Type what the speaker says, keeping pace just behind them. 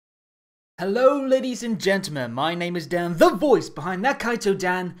Hello ladies and gentlemen, my name is Dan, the voice behind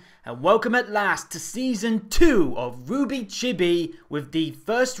ThatKaitoDan, and welcome at last to Season 2 of RWBY Chibi with the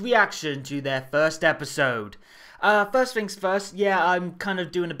first reaction to their first episode. First things first, yeah, I'm kind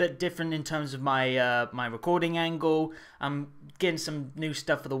of doing a bit different in terms of my my recording angle. I'm getting some new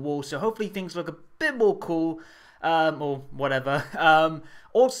stuff for the wall, so hopefully things look a bit more cool. Or whatever.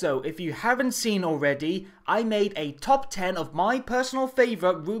 Also, if you haven't seen already, I made a top 10 of my personal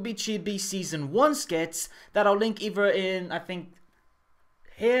favorite RWBY Chibi Season 1 skits that I'll link either in, I think,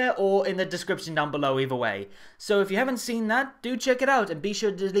 here or in the description down below, either way. So if you haven't seen that, do check it out and be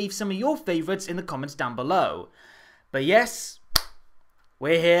sure to leave some of your favorites in the comments down below. But yes,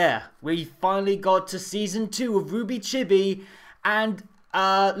 we're here. We finally got to Season 2 of RWBY Chibi, and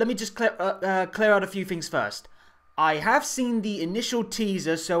let me just clear out a few things first. I have seen the initial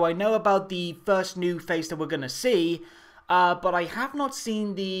teaser, so I know about the first new face that we're going to see, but I have not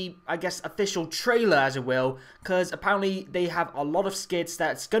seen the, I guess, official trailer, as it will, because apparently they have a lot of skits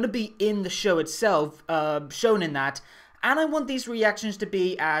that's going to be in the show itself, shown in that, and I want these reactions to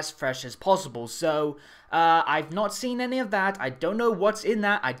be as fresh as possible, so I've not seen any of that. I don't know what's in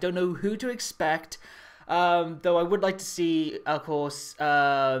that, I don't know who to expect, though I would like to see, of course,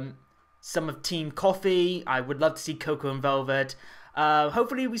 some of Team Coffee. I would love to see Coco and Velvet.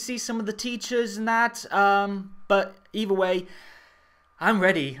 Hopefully we see some of the teachers and that. But either way, I'm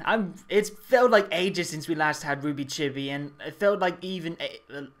ready. It's felt like ages since we last had RWBY Chibi, and it felt like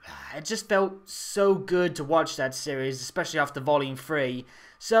it just felt so good to watch that series, especially after Volume 3.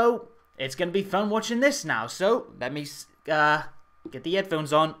 So it's gonna be fun watching this now. So let me get the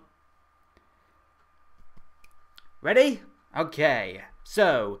headphones on. Ready? Okay.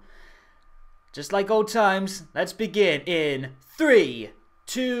 So, just like old times, let's begin in 3,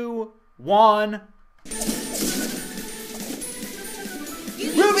 2, 1.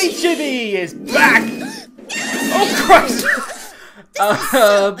 RWBY Chibi is back! Oh Christ! This is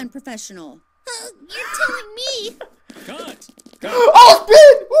so unprofessional. You're telling me. Cut!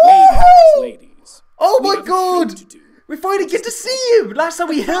 Ozpin! Ladies. Oh my god! We finally get to see him! Last time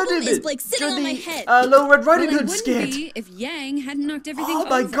we heard him is Blake sitting on my head. Little Red Riding Well, it Hood wouldn't skit. be if Yang hadn't knocked everything Oh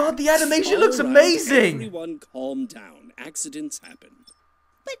my over. god, the animation looks All right, amazing! Everyone calm down. Accidents happen.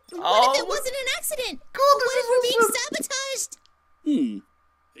 But what if it wasn't an accident? God, What if we're being sabotaged?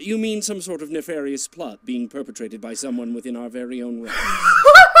 You mean some sort of nefarious plot being perpetrated by someone within our very own ranks?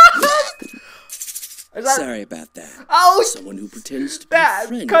 Sorry about that. Oh, Someone who pretends to be a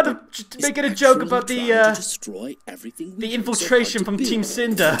friend, kind of but just is making a joke about actually trying to the destroy everything we the work so infiltration hard from to Team build.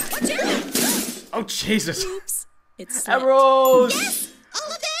 Cinder. Watch out! Oh Jesus! Oops. It's slipped. Arrows! Yes! All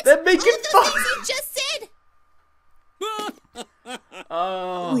of that! They're making all of fun! the things you just said!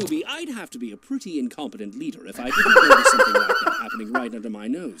 Oh. Ruby, I'd have to be a pretty incompetent leader if I didn't notice something like that happening right under my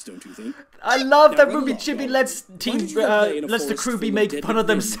nose, don't you think? I love that Now, RWBY run Chibi along. lets Why team don't you go play in a lets the forest crew be full of make dead fun of women?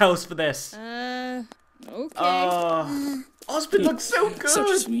 themselves for this. Okay. Ozpin looks so Such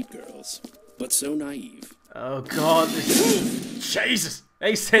good. sweet girls, but so naive. Oh god, this Jesus!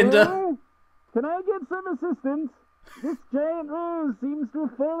 Hey Cinder. Hello? Can I get some assistance? This giant rose seems to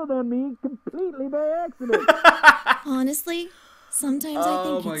have fallen on me completely by accident. Honestly, sometimes I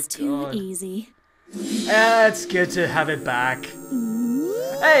Oh think my it's too God. easy. It's good to have it back.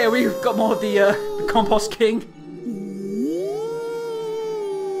 Hey, we've got more of the Compost King.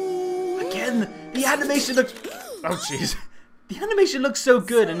 Again, the animation looks... Oh, jeez. The animation looks so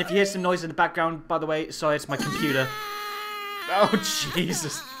good, and if you hear some noise in the background, by the way, sorry, it's my computer. Oh,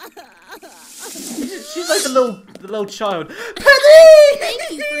 Jesus. She's like the little child. Penny!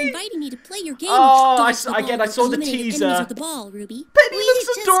 Thank you for inviting me to play your game. Oh, of I dodgeball again, I with saw the eliminated teaser. enemies with the ball, Ruby. Penny We looks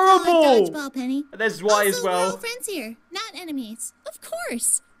just call it adorable. dodgeball, Penny. There's Y as Also, we're well. all friends here, not enemies. Of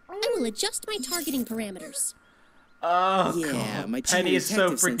course. I will adjust my targeting parameters. Oh, Yeah, God. my Penny Chibi is so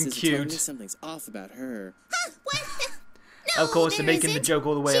detective freaking senses are telling me cute. something's off about her. Huh, what? No, Of course, they're there making the isn't. joke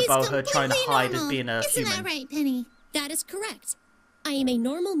all the way She's about her trying to completely hide as normal. being a Isn't human. that right, Penny? That is correct. I am a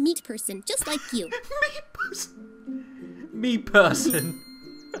normal meat person, just like you. Me person.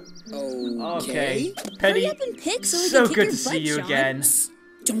 Okay. Penny, Hurry up and pick so we so can kick good your to see butt, you Sean. again.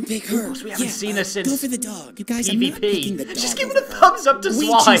 Don't pick her. we haven't seen her since Go for the dog. You guys, I'm not picking the PvP. dog. She's giving over a her. thumbs up to We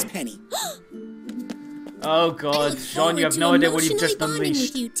Sly. choose Penny. Oh I God, look Sean, you have forward no to idea what you've emotionally just bonding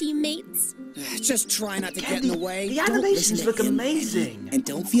unleashed. with you, teammates. Just try not to get in the way. the Don't animations listen to look him, amazing. Penny. And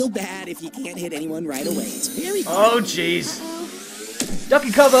don't feel bad if you can't hit anyone right away. It's very fun. Oh jeez. Duck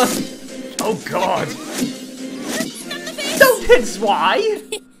and cover. Oh God. Don't hit Sly.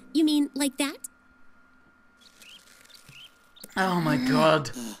 You mean like that? Oh my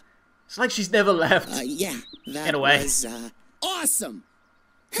God. It's like she's never left. Yeah, that In a way. was awesome.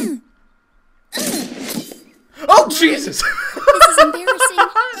 Oh, Jesus! This is embarrassing.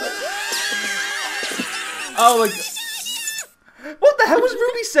 Oh my god. What the hell was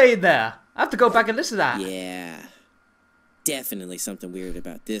Ruby saying there? I have to go back and listen to that. Yeah. Definitely something weird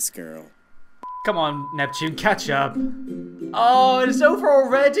about this girl. Come on, Neptune, catch up. Oh, it's over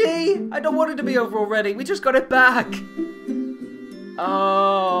already? I don't want it to be over already. We just got it back.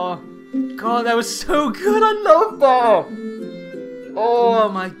 Oh, God, that was so good. I love that. Oh,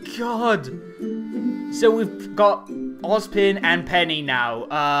 my God. So we've got Ozpin and Penny now.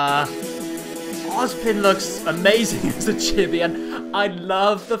 Ozpin looks amazing as a chibi, and I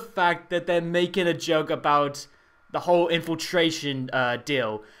love the fact that they're making a joke about the whole infiltration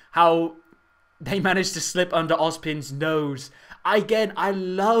deal. How they managed to slip under Ozpin's nose. Again, I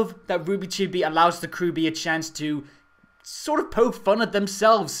love that RWBY Chibi allows the crew be a chance to sort of poke fun at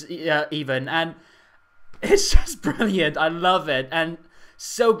themselves even. And it's just brilliant. I love it. And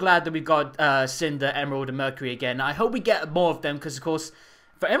so glad that we got Cinder, Emerald, and Mercury again. I hope we get more of them because, of course,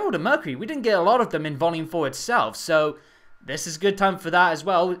 for Emerald and Mercury, we didn't get a lot of them in Volume 4 itself. So this is a good time for that as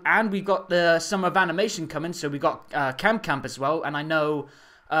well. And we've got the Summer of Animation coming. So we got Camp as well. And I know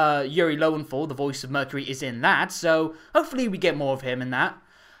Yuri Lowenthal, the voice of Mercury, is in that, so hopefully we get more of him in that.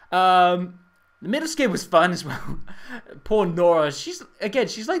 The middle skid was fun as well. Poor Nora, she's like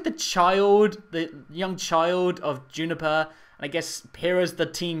the young child of Juniper, and I guess Pyrrha's the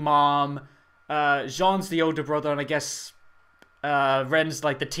teen mom, Jean's the older brother, and I guess Ren's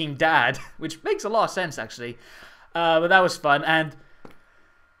like the teen dad, which makes a lot of sense actually. But that was fun, and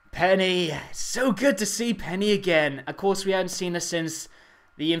Penny, so good to see Penny again. Of course, we hadn't seen her since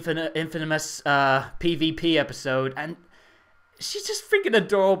the infamous PvP episode, and she's just freaking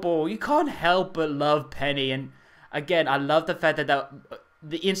adorable. You can't help but love Penny, and again, I love the fact that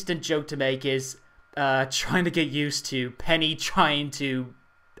the instant joke to make is trying to get used to Penny trying to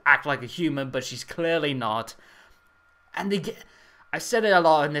act like a human, but she's clearly not. And I said it a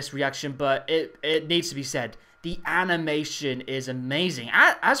lot in this reaction, but it needs to be said. The animation is amazing,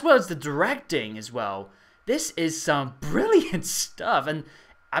 as well as the directing as well. This is some brilliant stuff, and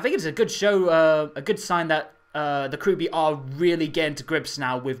I think it's a good show, a good sign that the Ruby are really getting to grips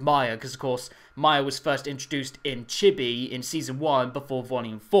now with Maya, because of course Maya was first introduced in Chibi in Season 1 before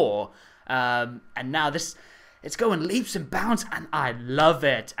Volume 4, and now it's going leaps and bounds, and I love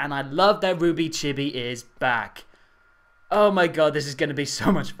it, and I love that RWBY Chibi is back. Oh my god, this is going to be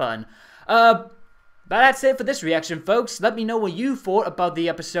so much fun. But that's it for this reaction, folks. Let me know what you thought about the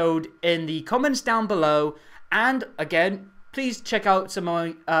episode in the comments down below. And again, please check out some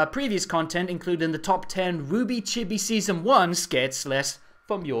of my previous content, including the top 10 RWBY Chibi Season 1 skits list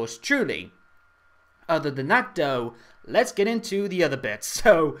from yours truly. Other than that, though, let's get into the other bits.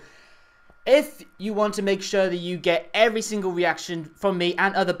 So, if you want to make sure that you get every single reaction from me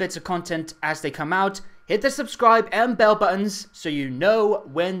and other bits of content as they come out, hit the subscribe and bell buttons so you know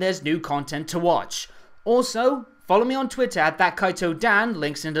when there's new content to watch. Also, follow me on Twitter at ThatKaitoDan,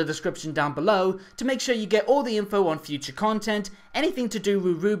 links in the description down below, to make sure you get all the info on future content, anything to do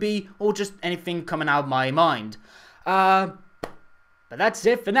with RWBY, or just anything coming out of my mind. But that's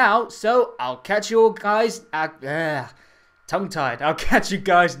it for now, so I'll catch you all guys at... tongue-tied. I'll catch you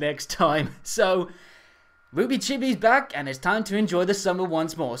guys next time. So, RWBY Chibi's back, and it's time to enjoy the summer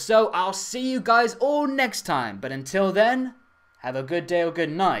once more. So, I'll see you guys all next time. But until then, have a good day or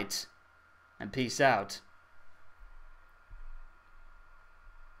good night. And peace out.